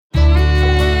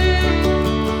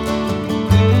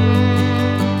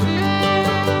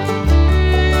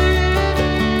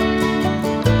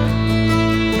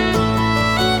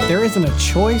isn't a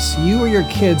choice you or your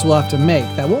kids will have to make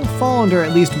that won't fall under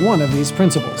at least one of these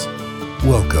principles.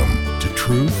 Welcome to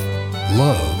Truth,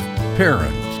 Love,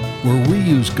 Parent, where we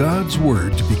use God's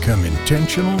Word to become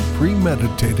intentional,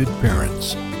 premeditated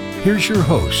parents. Here's your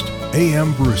host,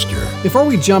 A.M. Brewster. Before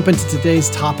we jump into today's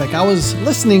topic, I was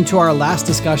listening to our last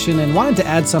discussion and wanted to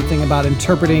add something about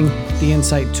interpreting the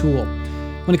Insight tool.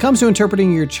 When it comes to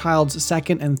interpreting your child's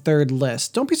second and third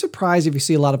list, don't be surprised if you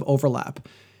see a lot of overlap.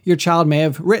 Your child may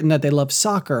have written that they love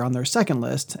soccer on their second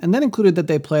list, and then included that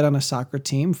they played on a soccer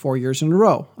team 4 years in a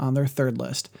row on their third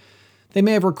list. They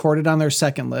may have recorded on their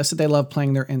second list that they love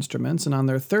playing their instruments, and on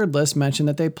their third list mentioned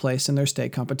that they placed in their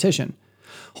state competition.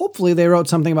 Hopefully, they wrote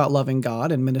something about loving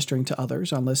God and ministering to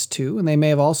others on list 2, and they may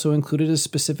have also included a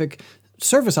specific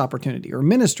service opportunity or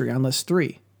ministry on list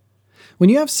 3.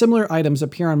 When you have similar items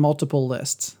appear on multiple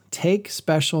lists, take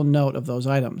special note of those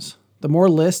items. The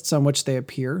more lists on which they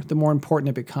appear, the more important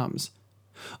it becomes.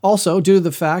 Also, due to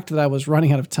the fact that I was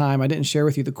running out of time, I didn't share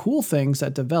with you the cool things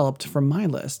that developed from my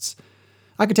lists.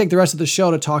 I could take the rest of the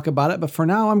show to talk about it, but for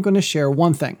now I'm going to share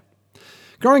one thing.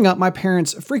 Growing up, my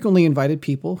parents frequently invited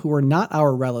people who were not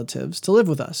our relatives to live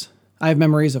with us. I have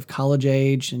memories of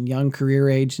college-age and young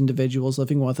career-age individuals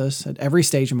living with us at every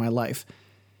stage of my life.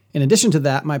 In addition to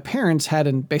that, my parents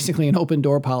had basically an open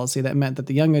door policy that meant that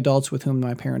the young adults with whom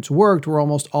my parents worked were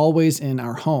almost always in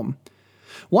our home.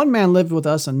 One man lived with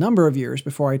us a number of years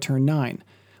before I turned 9.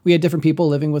 We had different people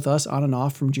living with us on and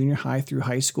off from junior high through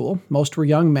high school. Most were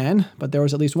young men, but there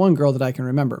was at least one girl that I can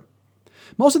remember.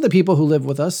 Most of the people who lived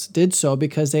with us did so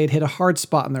because they had hit a hard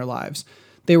spot in their lives.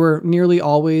 They were nearly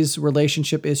always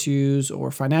relationship issues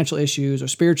or financial issues or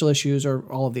spiritual issues or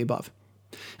all of the above.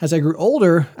 As I grew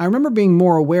older, I remember being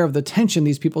more aware of the tension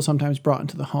these people sometimes brought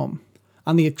into the home.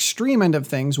 On the extreme end of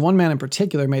things, one man in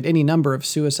particular made any number of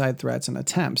suicide threats and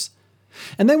attempts.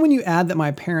 And then when you add that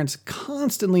my parents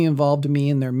constantly involved me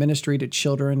in their ministry to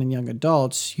children and young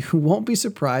adults, you won't be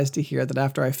surprised to hear that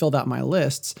after I filled out my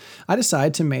lists, I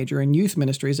decided to major in youth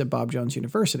ministries at Bob Jones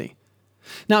University.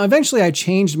 Now, eventually I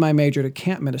changed my major to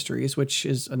camp ministries, which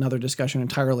is another discussion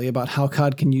entirely about how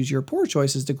God can use your poor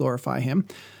choices to glorify Him.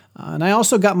 And I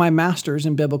also got my master's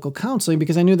in biblical counseling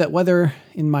because I knew that whether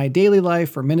in my daily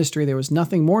life or ministry, there was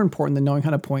nothing more important than knowing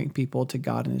how to point people to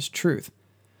God and His truth.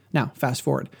 Now, fast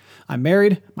forward. I'm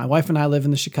married. My wife and I live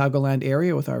in the Chicagoland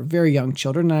area with our very young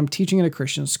children, and I'm teaching at a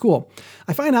Christian school.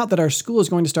 I find out that our school is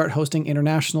going to start hosting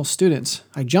international students.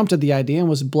 I jumped at the idea and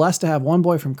was blessed to have one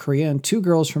boy from Korea and 2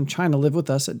 girls from China live with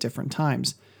us at different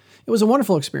times. It was a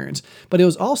wonderful experience, but it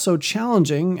was also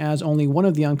challenging as only one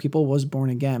of the young people was born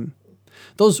again.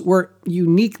 Those were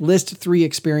unique List 3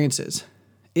 experiences.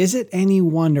 Is it any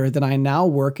wonder that I now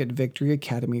work at Victory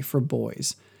Academy for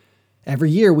Boys?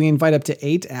 Every year, we invite up to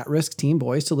 8 at-risk teen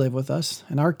boys to live with us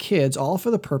and our kids, all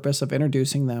for the purpose of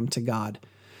introducing them to God.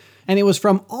 And it was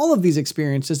from all of these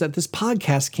experiences that this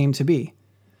podcast came to be.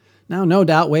 Now, no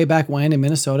doubt, way back when in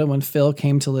Minnesota, when Phil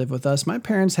came to live with us, my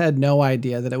parents had no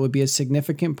idea that it would be a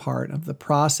significant part of the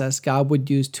process God would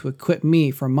use to equip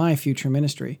me for my future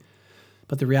ministry.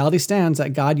 But the reality stands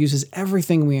that God uses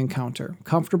everything we encounter,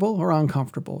 comfortable or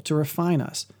uncomfortable, to refine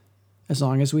us, as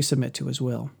long as we submit to His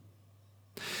will.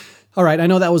 All right, I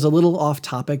know that was a little off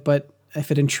topic, but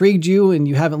if it intrigued you and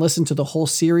you haven't listened to the whole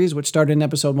series, which started in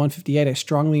episode 158, I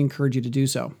strongly encourage you to do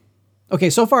so. Okay,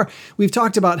 so far, we've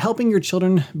talked about helping your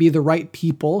children be the right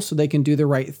people so they can do the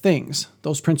right things.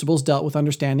 Those principles dealt with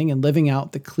understanding and living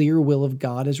out the clear will of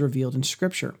God as revealed in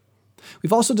Scripture.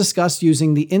 We've also discussed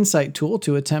using the Insight tool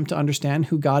to attempt to understand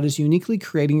who God is uniquely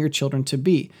creating your children to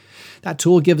be. That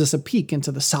tool gives us a peek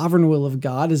into the sovereign will of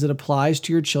God as it applies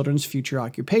to your children's future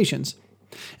occupations.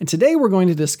 And today we're going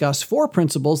to discuss 4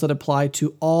 principles that apply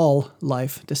to all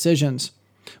life decisions.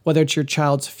 Whether it's your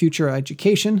child's future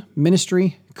education,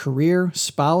 ministry, career,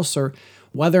 spouse, or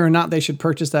whether or not they should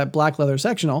purchase that black leather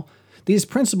sectional, these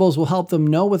principles will help them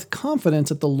know with confidence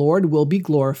that the Lord will be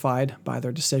glorified by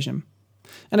their decision.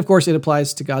 And of course, it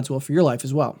applies to God's will for your life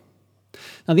as well.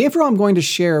 Now, the info I'm going to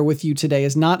share with you today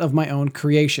is not of my own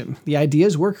creation. The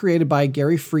ideas were created by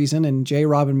Gary Friesen and J.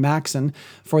 Robin Maxson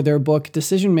for their book,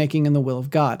 Decision Making in the Will of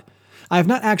God. I have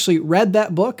not actually read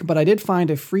that book, but I did find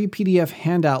a free PDF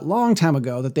handout long time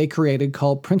ago that they created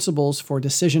called Principles for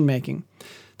Decision Making.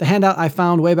 The handout I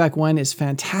found way back when is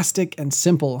fantastic and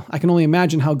simple. I can only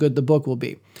imagine how good the book will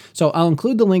be. So I'll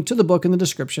include the link to the book in the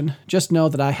description. Just know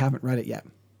that I haven't read it yet.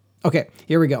 Okay,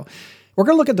 here we go. We're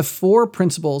going to look at the 4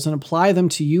 principles and apply them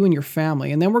to you and your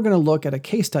family, and then we're going to look at a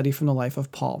case study from the life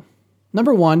of Paul.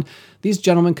 Number 1, these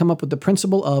gentlemen come up with the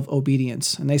principle of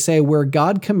obedience, and they say, where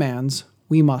God commands,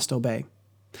 we must obey.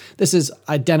 This is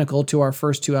identical to our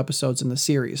first 2 episodes in the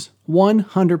series.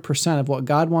 100% of what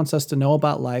God wants us to know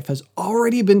about life has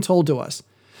already been told to us.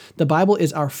 The Bible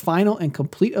is our final and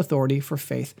complete authority for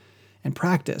faith and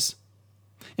practice.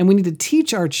 And we need to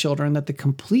teach our children that the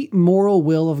complete moral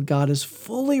will of God is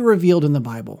fully revealed in the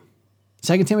Bible.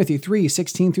 2 Timothy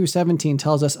 3:16-17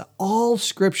 tells us all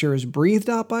Scripture is breathed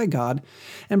out by God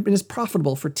and is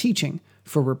profitable for teaching,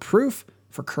 for reproof,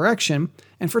 for correction,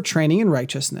 and for training in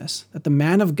righteousness, that the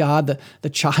man of God, the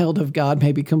child of God,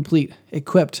 may be complete,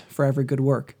 equipped for every good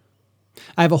work.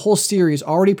 I have a whole series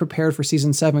already prepared for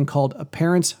Season 7 called A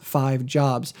Parent's 5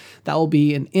 Jobs. That will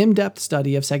be an in-depth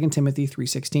study of 2 Timothy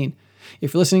 3:16.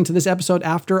 If you're listening to this episode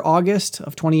after August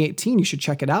of 2018, you should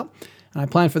check it out. And I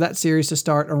plan for that series to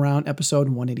start around episode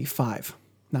 185.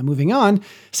 Now moving on,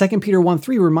 2 Peter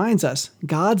 1:3 reminds us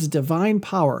God's divine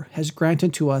power has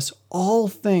granted to us all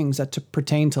things that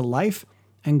pertain to life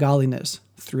and godliness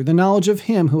through the knowledge of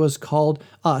Him who has called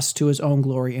us to His own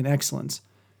glory and excellence.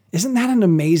 Isn't that an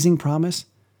amazing promise?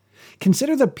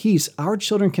 Consider the peace our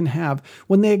children can have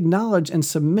when they acknowledge and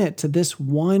submit to this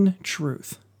one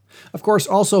truth. Of course,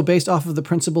 also based off of the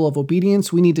principle of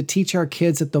obedience, we need to teach our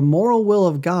kids that the moral will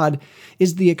of God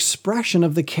is the expression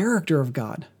of the character of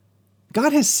God.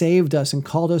 God has saved us and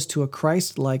called us to a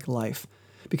Christ-like life.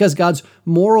 Because God's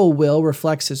moral will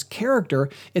reflects His character,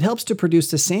 it helps to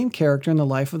produce the same character in the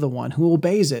life of the one who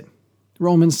obeys it.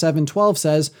 Romans 7:12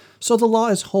 says, "So the law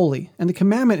is holy, and the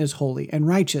commandment is holy and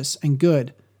righteous and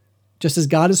good." Just as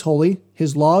God is holy,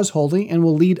 His law is holy and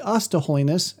will lead us to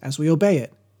holiness as we obey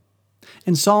it.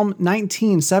 And Psalm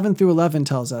 19:7-11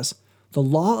 tells us, "The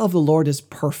law of the Lord is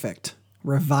perfect,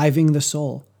 reviving the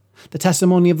soul. The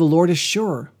testimony of the Lord is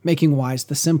sure, making wise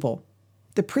the simple.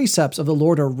 The precepts of the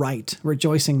Lord are right,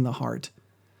 rejoicing the heart.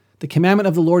 The commandment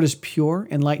of the Lord is pure,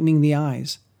 enlightening the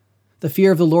eyes. The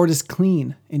fear of the Lord is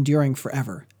clean, enduring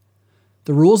forever.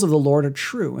 The rules of the Lord are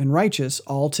true and righteous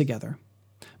altogether.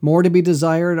 More to be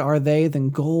desired are they than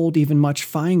gold, even much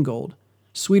fine gold.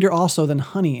 Sweeter also than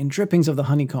honey and drippings of the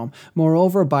honeycomb.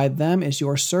 Moreover, by them is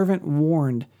your servant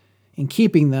warned. In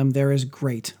keeping them there is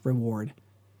great reward."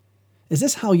 Is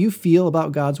this how you feel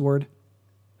about God's word?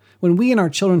 When we and our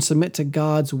children submit to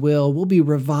God's will, we'll be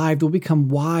revived, we'll become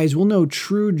wise, we'll know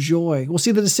true joy, we'll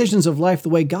see the decisions of life the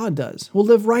way God does, we'll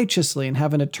live righteously and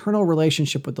have an eternal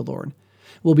relationship with the Lord.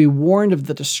 We'll be warned of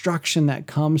the destruction that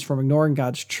comes from ignoring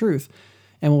God's truth,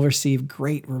 and we'll receive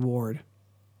great reward.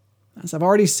 As I've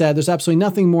already said, there's absolutely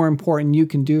nothing more important you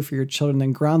can do for your children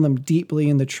than ground them deeply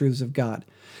in the truths of God.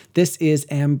 This is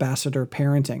ambassador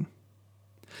parenting.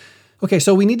 Okay,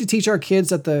 so we need to teach our kids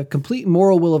that the complete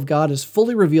moral will of God is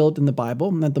fully revealed in the Bible,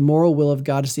 and that the moral will of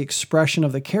God is the expression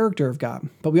of the character of God.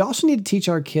 But we also need to teach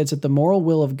our kids that the moral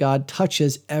will of God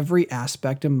touches every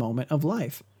aspect and moment of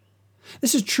life.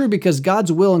 This is true because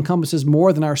God's will encompasses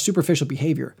more than our superficial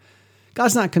behavior.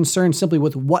 God's not concerned simply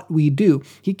with what we do.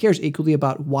 He cares equally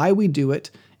about why we do it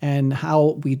and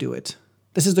how we do it.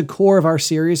 This is the core of our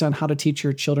series on how to teach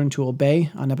your children to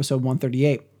obey on episode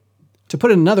 138. To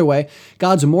put it another way,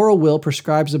 God's moral will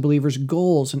prescribes the believer's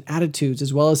goals and attitudes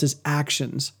as well as his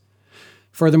actions.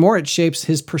 Furthermore, it shapes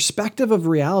his perspective of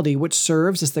reality, which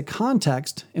serves as the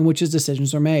context in which his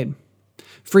decisions are made.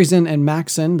 Friesen and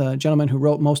Maxson, the gentleman who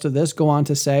wrote most of this, go on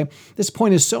to say, "This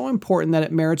point is so important that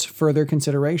it merits further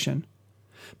consideration.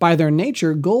 By their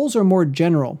nature, goals are more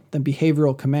general than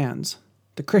behavioral commands.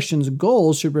 The Christian's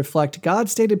goals should reflect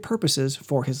God's stated purposes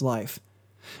for his life."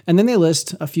 And then they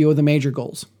list a few of the major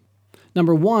goals.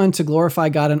 Number 1, to glorify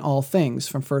God in all things,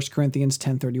 from 1 Corinthians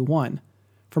 10:31.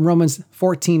 From Romans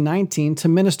 14:19, to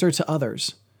minister to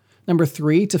others. Number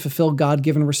 3, to fulfill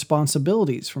God-given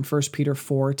responsibilities, from 1 Peter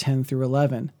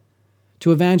 4:10-11.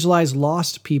 To evangelize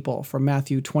lost people, from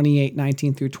Matthew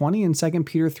 28:19-20 and 2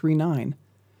 Peter 3:9.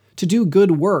 To do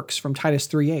good works, from Titus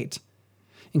 3:8.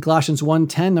 In Colossians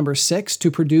 1:10, number 6,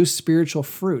 to produce spiritual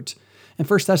fruit. And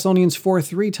 1 Thessalonians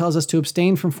 4:3 tells us to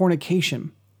abstain from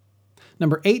fornication.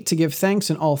 Number 8, to give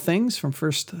thanks in all things, from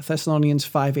 1 Thessalonians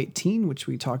 5:18, which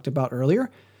we talked about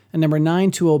earlier. And number 9,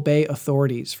 to obey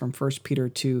authorities, from 1 Peter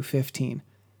 2:15.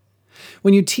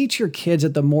 When you teach your kids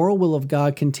that the moral will of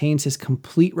God contains His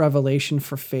complete revelation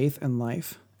for faith and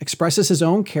life, expresses His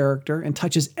own character, and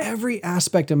touches every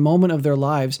aspect and moment of their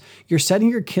lives, you're setting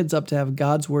your kids up to have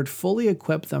God's word fully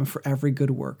equip them for every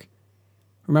good work.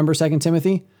 Remember 2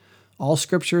 Timothy? All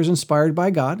Scripture is inspired by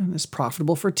God and is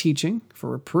profitable for teaching, for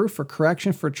reproof, for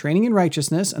correction, for training in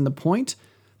righteousness, and the point,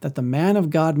 that the man of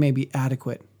God may be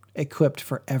adequate, equipped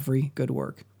for every good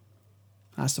work.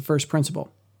 That's the first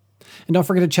principle. And don't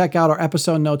forget to check out our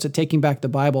episode notes at Taking Back the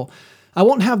Bible. I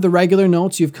won't have the regular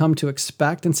notes you've come to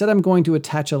expect. Instead, I'm going to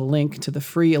attach a link to the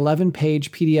free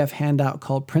 11-page PDF handout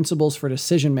called Principles for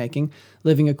Decision Making,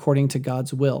 Living According to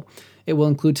God's Will. It will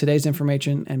include today's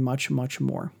information and much, much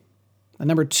more. And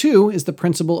number 2 is the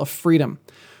principle of freedom.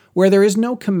 Where there is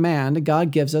no command,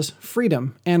 God gives us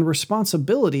freedom and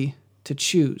responsibility to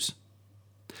choose.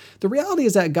 The reality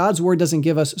is that God's Word doesn't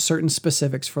give us certain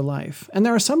specifics for life, and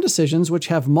there are some decisions which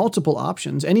have multiple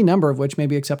options, any number of which may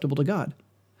be acceptable to God.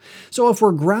 So if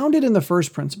we're grounded in the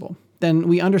first principle, then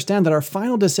we understand that our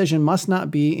final decision must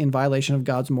not be in violation of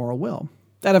God's moral will.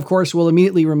 That, of course, will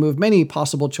immediately remove many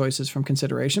possible choices from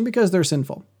consideration because they're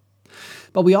sinful.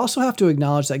 But we also have to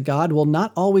acknowledge that God will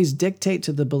not always dictate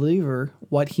to the believer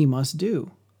what he must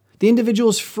do. The individual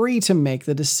is free to make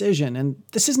the decision, and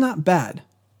this is not bad.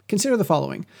 Consider the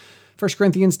following. 1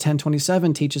 Corinthians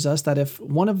 10:27 teaches us that if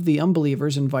one of the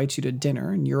unbelievers invites you to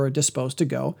dinner and you're disposed to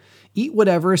go, eat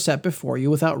whatever is set before you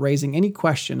without raising any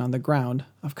question on the ground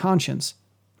of conscience.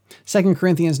 2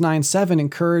 Corinthians 9:7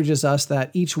 encourages us that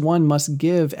each one must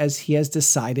give as he has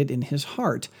decided in his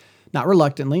heart, not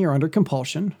reluctantly or under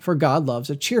compulsion, for God loves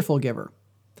a cheerful giver.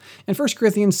 And 1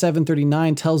 Corinthians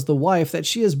 7:39 tells the wife that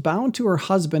she is bound to her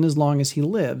husband as long as he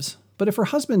lives, but if her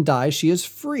husband dies, she is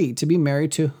free to be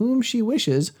married to whom she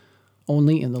wishes,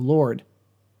 only in the Lord.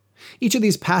 Each of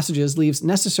these passages leaves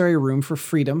necessary room for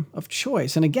freedom of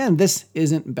choice. And again, this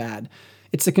isn't bad.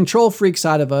 It's the control freak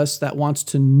side of us that wants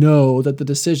to know that the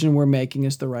decision we're making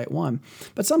is the right one.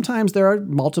 But sometimes there are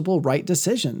multiple right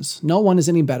decisions. No one is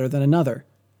any better than another.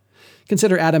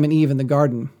 Consider Adam and Eve in the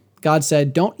garden. God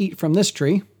said, "Don't eat from this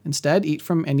tree. Instead, eat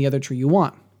from any other tree you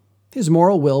want." His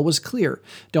moral will was clear.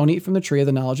 Don't eat from the tree of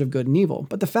the knowledge of good and evil.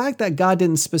 But the fact that God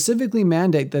didn't specifically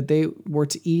mandate that they were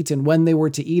to eat and when they were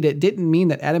to eat it didn't mean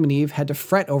that Adam and Eve had to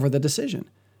fret over the decision.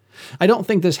 I don't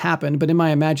think this happened, but in my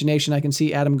imagination, I can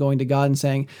see Adam going to God and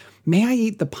saying, "May I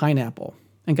eat the pineapple?"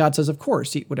 And God says, "Of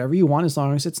course, eat whatever you want as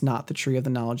long as it's not the tree of the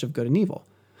knowledge of good and evil."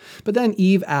 But then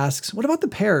Eve asks, "What about the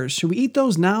pears? Should we eat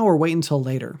those now or wait until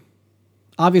later?"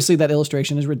 Obviously, that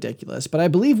illustration is ridiculous, but I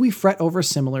believe we fret over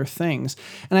similar things.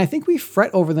 And I think we fret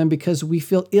over them because we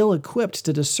feel ill-equipped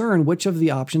to discern which of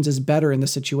the options is better in the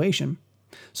situation.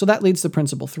 So that leads to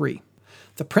principle 3,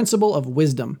 the principle of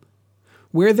wisdom.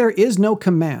 Where there is no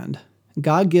command,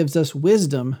 God gives us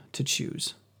wisdom to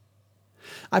choose.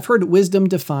 I've heard wisdom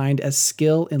defined as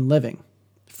skill in living.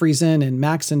 Friesen and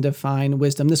Maxon define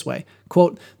wisdom this way,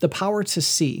 quote, "the power to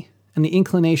see and the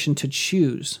inclination to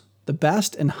choose the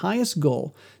best and highest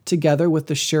goal together with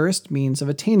the surest means of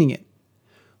attaining it.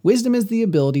 Wisdom is the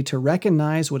ability to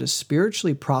recognize what is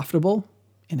spiritually profitable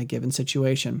in a given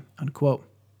situation," unquote.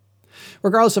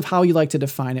 Regardless of how you like to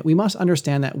define it, we must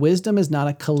understand that wisdom is not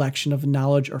a collection of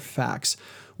knowledge or facts.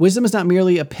 Wisdom is not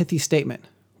merely a pithy statement.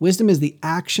 Wisdom is the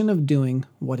action of doing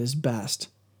what is best.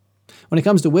 When it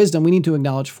comes to wisdom, we need to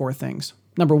acknowledge 4 things.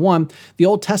 Number 1, the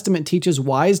Old Testament teaches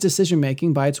wise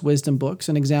decision-making by its wisdom books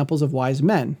and examples of wise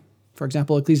men. For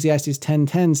example, Ecclesiastes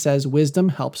 10:10 says, "Wisdom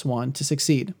helps one to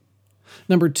succeed."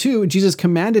 Number 2, Jesus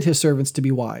commanded his servants to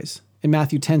be wise. In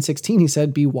Matthew 10:16, he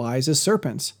said, "Be wise as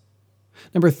serpents."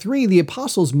 Number 3, the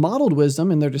apostles modeled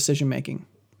wisdom in their decision-making.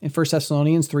 In 1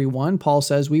 Thessalonians 3:1, Paul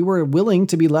says, "We were willing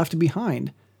to be left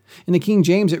behind." In the King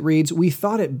James, it reads, "We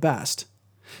thought it best."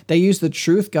 They used the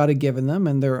truth God had given them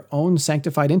and their own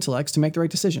sanctified intellects to make the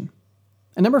right decision.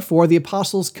 And number 4, the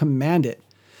apostles command it.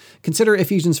 Consider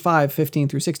Ephesians 5:15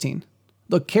 through 16.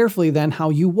 "Look carefully then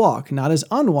how you walk, not as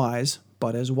unwise,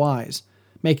 but as wise,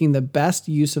 making the best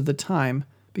use of the time,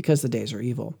 because the days are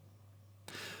evil."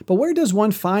 But where does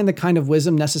one find the kind of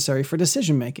wisdom necessary for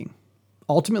decision-making?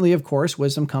 Ultimately, of course,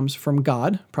 wisdom comes from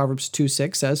God. Proverbs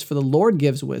 2:6 says, "For the Lord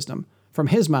gives wisdom. From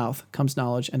his mouth comes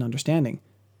knowledge and understanding."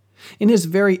 In his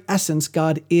very essence,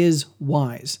 God is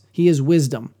wise. He is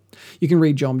wisdom. You can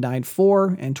read Job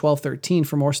 9:4 and 12:13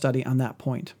 for more study on that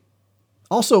point.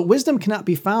 Also, wisdom cannot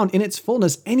be found in its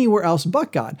fullness anywhere else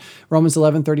but God. Romans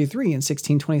 11:33 and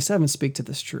 16:27 speak to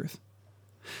this truth.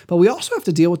 But we also have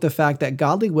to deal with the fact that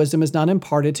godly wisdom is not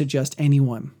imparted to just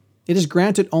anyone. It is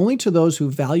granted only to those who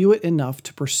value it enough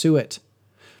to pursue it.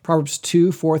 Proverbs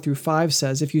 2:4 through 5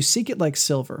 says, "If you seek it like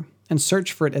silver and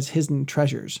search for it as hidden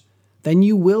treasures, then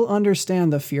you will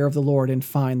understand the fear of the Lord and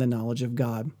find the knowledge of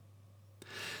God."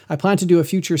 I plan to do a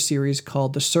future series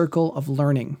called The Circle of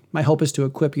Learning. My hope is to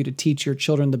equip you to teach your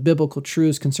children the biblical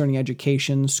truths concerning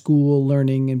education, school,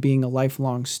 learning, and being a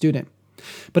lifelong student.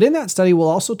 But in that study, we'll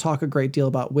also talk a great deal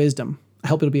about wisdom. I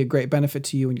hope it'll be a great benefit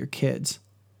to you and your kids.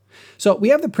 So we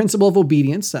have the principle of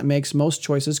obedience that makes most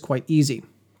choices quite easy.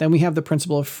 Then we have the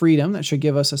principle of freedom that should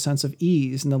give us a sense of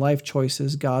ease in the life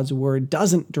choices God's word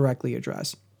doesn't directly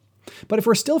address. But if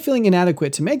we're still feeling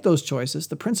inadequate to make those choices,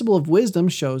 the principle of wisdom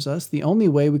shows us the only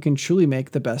way we can truly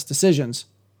make the best decisions.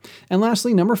 And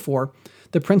lastly, number 4,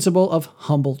 the principle of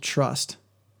humble trust.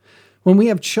 When we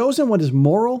have chosen what is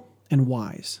moral and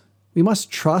wise, we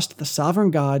must trust the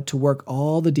sovereign God to work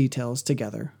all the details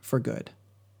together for good.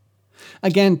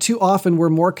 Again, too often we're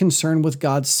more concerned with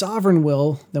God's sovereign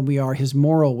will than we are his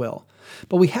moral will.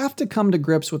 But we have to come to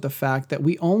grips with the fact that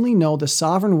we only know the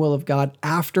sovereign will of God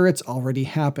after it's already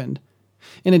happened.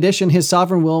 In addition, his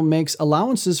sovereign will makes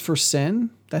allowances for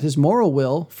sin that his moral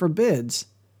will forbids.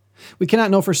 We cannot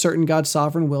know for certain God's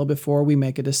sovereign will before we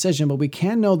make a decision, but we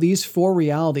can know these 4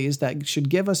 realities that should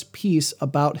give us peace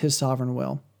about his sovereign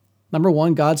will. Number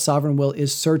 1, God's sovereign will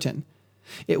is certain.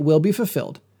 It will be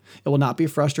fulfilled. It will not be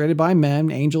frustrated by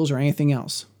men, angels, or anything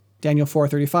else. Daniel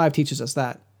 4:35 teaches us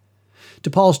that.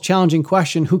 To Paul's challenging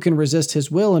question, who can resist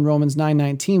his will, in Romans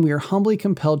 9:19, we are humbly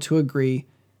compelled to agree,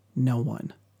 no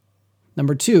one.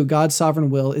 Number 2, God's sovereign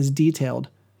will is detailed.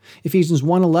 Ephesians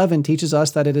 1:11 teaches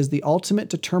us that it is the ultimate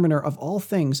determiner of all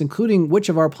things, including which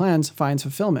of our plans finds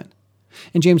fulfillment.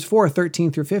 And James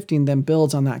 4:13 through 15 then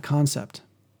builds on that concept.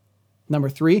 Number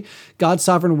 3, God's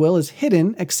sovereign will is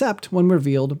hidden except when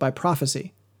revealed by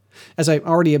prophecy. As I've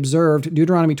already observed,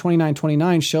 Deuteronomy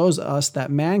 29:29 shows us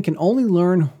that man can only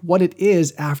learn what it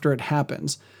is after it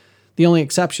happens. The only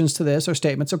exceptions to this are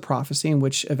statements of prophecy in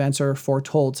which events are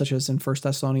foretold, such as in 1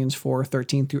 Thessalonians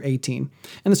 4:13 through 18.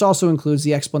 And this also includes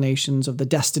the explanations of the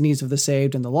destinies of the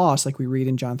saved and the lost, like we read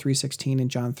in John 3:16 and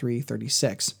John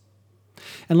 3:36.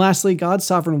 And lastly, God's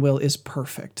sovereign will is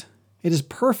perfect. It is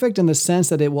perfect in the sense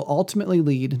that it will ultimately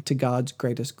lead to God's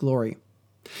greatest glory.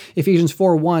 Ephesians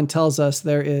 4:1 tells us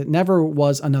there never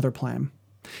was another plan.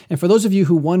 And for those of you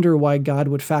who wonder why God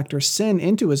would factor sin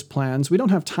into his plans, we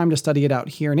don't have time to study it out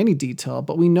here in any detail,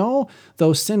 but we know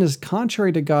though sin is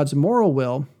contrary to God's moral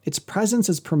will, its presence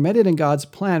is permitted in God's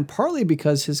plan partly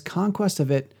because his conquest of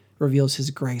it reveals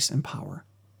his grace and power.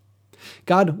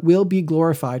 God will be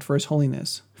glorified for his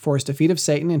holiness, for his defeat of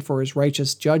Satan, and for his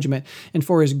righteous judgment, and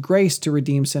for his grace to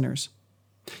redeem sinners.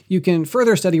 You can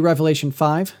further study Revelation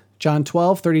 5, John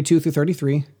 12:32 through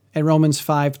 33, and Romans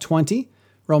 5:20,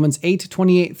 Romans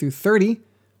 8:28 through 30,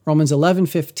 Romans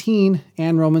 11:15,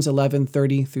 and Romans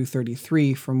 11:30 through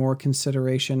 33 for more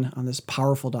consideration on this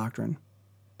powerful doctrine.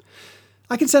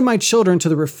 I can send my children to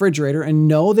the refrigerator and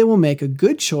know they will make a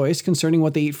good choice concerning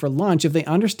what they eat for lunch if they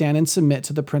understand and submit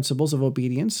to the principles of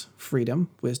obedience, freedom,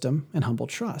 wisdom, and humble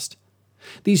trust.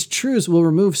 These truths will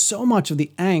remove so much of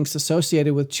the angst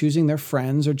associated with choosing their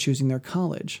friends or choosing their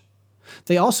college.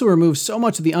 They also remove so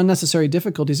much of the unnecessary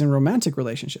difficulties in romantic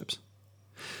relationships.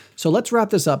 So let's wrap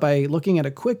this up by looking at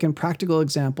a quick and practical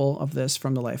example of this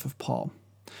from the life of Paul.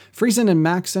 Friesen and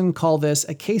Maxson call this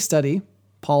a case study,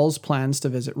 Paul's plans to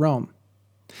visit Rome.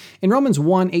 In Romans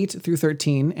 1:8 through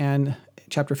 13 and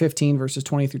chapter 15, verses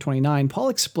 20 through 29, Paul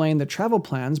explained the travel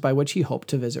plans by which he hoped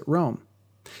to visit Rome.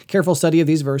 Careful study of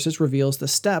these verses reveals the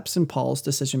steps in Paul's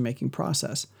decision-making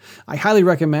process. I highly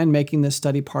recommend making this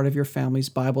study part of your family's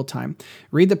Bible time.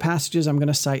 Read the passages I'm going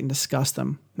to cite and discuss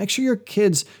them. Make sure your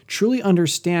kids truly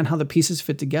understand how the pieces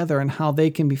fit together and how they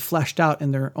can be fleshed out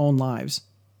in their own lives.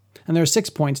 And there are 6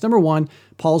 points. Number 1,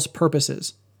 Paul's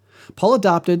purposes. Paul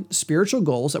adopted spiritual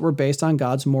goals that were based on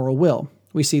God's moral will.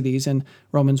 We see these in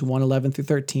Romans 1:11 through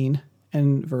 13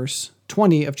 and verse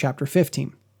 20 of chapter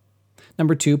 15.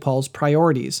 Number 2, Paul's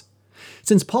priorities.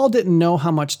 Since Paul didn't know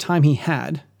how much time he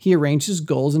had, he arranged his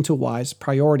goals into wise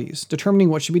priorities, determining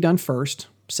what should be done first,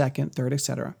 second, third,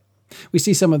 etc. We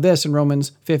see some of this in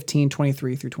Romans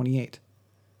 15:23 through 28.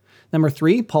 Number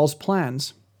 3, Paul's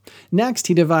plans. Next,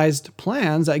 he devised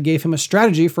plans that gave him a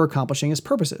strategy for accomplishing his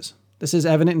purposes. This is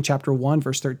evident in chapter 1,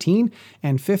 verse 13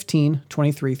 and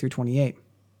 15:23 through 28.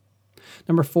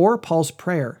 Number 4, Paul's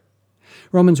prayer.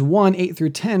 Romans 1:8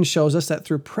 through 10 shows us that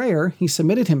through prayer, he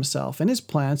submitted himself and his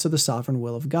plans to the sovereign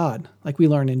will of God, like we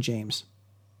learn in James.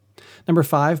 Number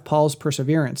 5, Paul's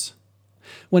perseverance.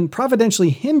 When providentially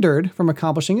hindered from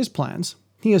accomplishing his plans,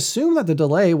 he assumed that the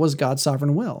delay was God's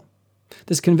sovereign will.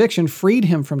 This conviction freed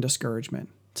him from discouragement.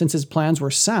 Since his plans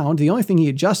were sound, the only thing he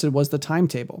adjusted was the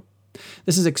timetable.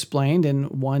 This is explained in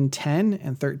 1:10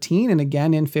 and 13, and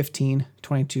again in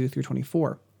 15:22 through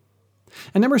 24.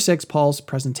 And number 6, Paul's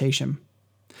presentation.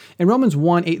 In Romans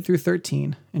 1:8 through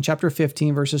 13, and chapter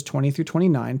 15, verses 20 through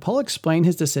 29, Paul explained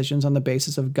his decisions on the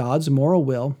basis of God's moral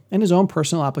will and his own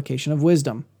personal application of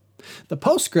wisdom. The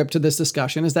postscript to this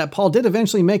discussion is that Paul did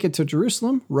eventually make it to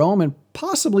Jerusalem, Rome, and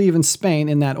possibly even Spain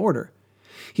in that order.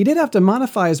 He did have to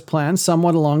modify his plans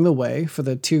somewhat along the way, for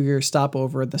the 2-year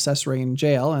stopover at the Caesarean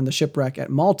jail and the shipwreck at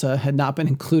Malta had not been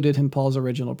included in Paul's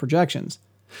original projections.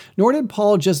 Nor did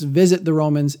Paul just visit the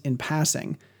Romans in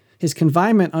passing. His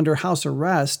confinement under house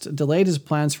arrest delayed his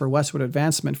plans for westward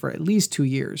advancement for at least 2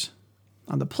 years.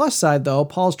 On the plus side, though,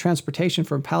 Paul's transportation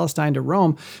from Palestine to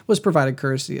Rome was provided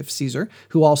courtesy of Caesar,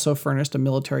 who also furnished a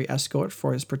military escort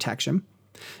for his protection.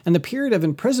 And the period of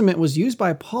imprisonment was used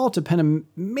by Paul to pen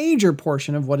a major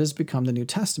portion of what has become the New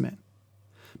Testament.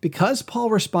 Because Paul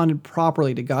responded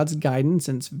properly to God's guidance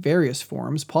in its various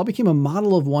forms, Paul became a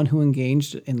model of one who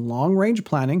engaged in long-range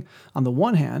planning on the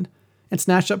one hand and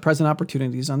snatched up present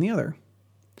opportunities on the other.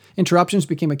 Interruptions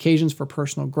became occasions for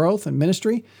personal growth and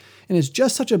ministry, and is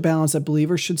just such a balance that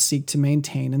believers should seek to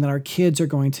maintain and that our kids are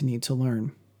going to need to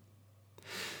learn.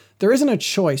 There isn't a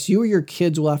choice you or your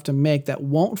kids will have to make that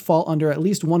won't fall under at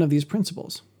least one of these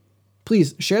principles.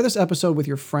 Please share this episode with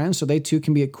your friends so they too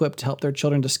can be equipped to help their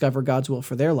children discover God's will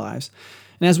for their lives.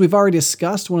 And as we've already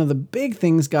discussed, one of the big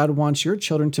things God wants your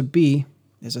children to be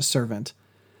is a servant.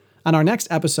 On our next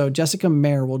episode, Jessica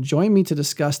Mayer will join me to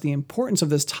discuss the importance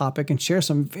of this topic and share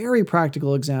some very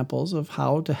practical examples of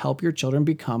how to help your children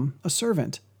become a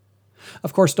servant.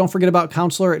 Of course, don't forget about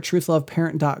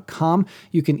counselor@truthloveparent.com.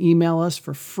 You can email us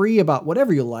for free about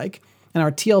whatever you like. And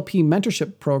our TLP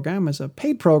mentorship program is a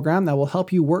paid program that will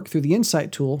help you work through the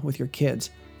Insight tool with your kids.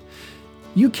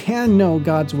 You can know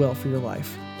God's will for your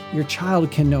life. Your child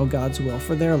can know God's will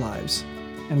for their lives.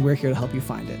 And we're here to help you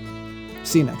find it.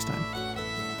 See you next time.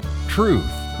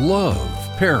 Truth, Love,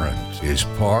 Parents is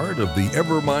part of the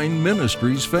Evermind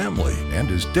Ministries family and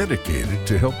is dedicated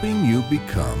to helping you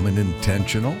become an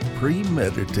intentional,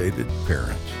 premeditated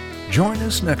parent. Join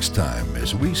us next time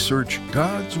as we search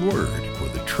God's Word for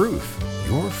the truth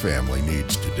your family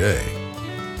needs today.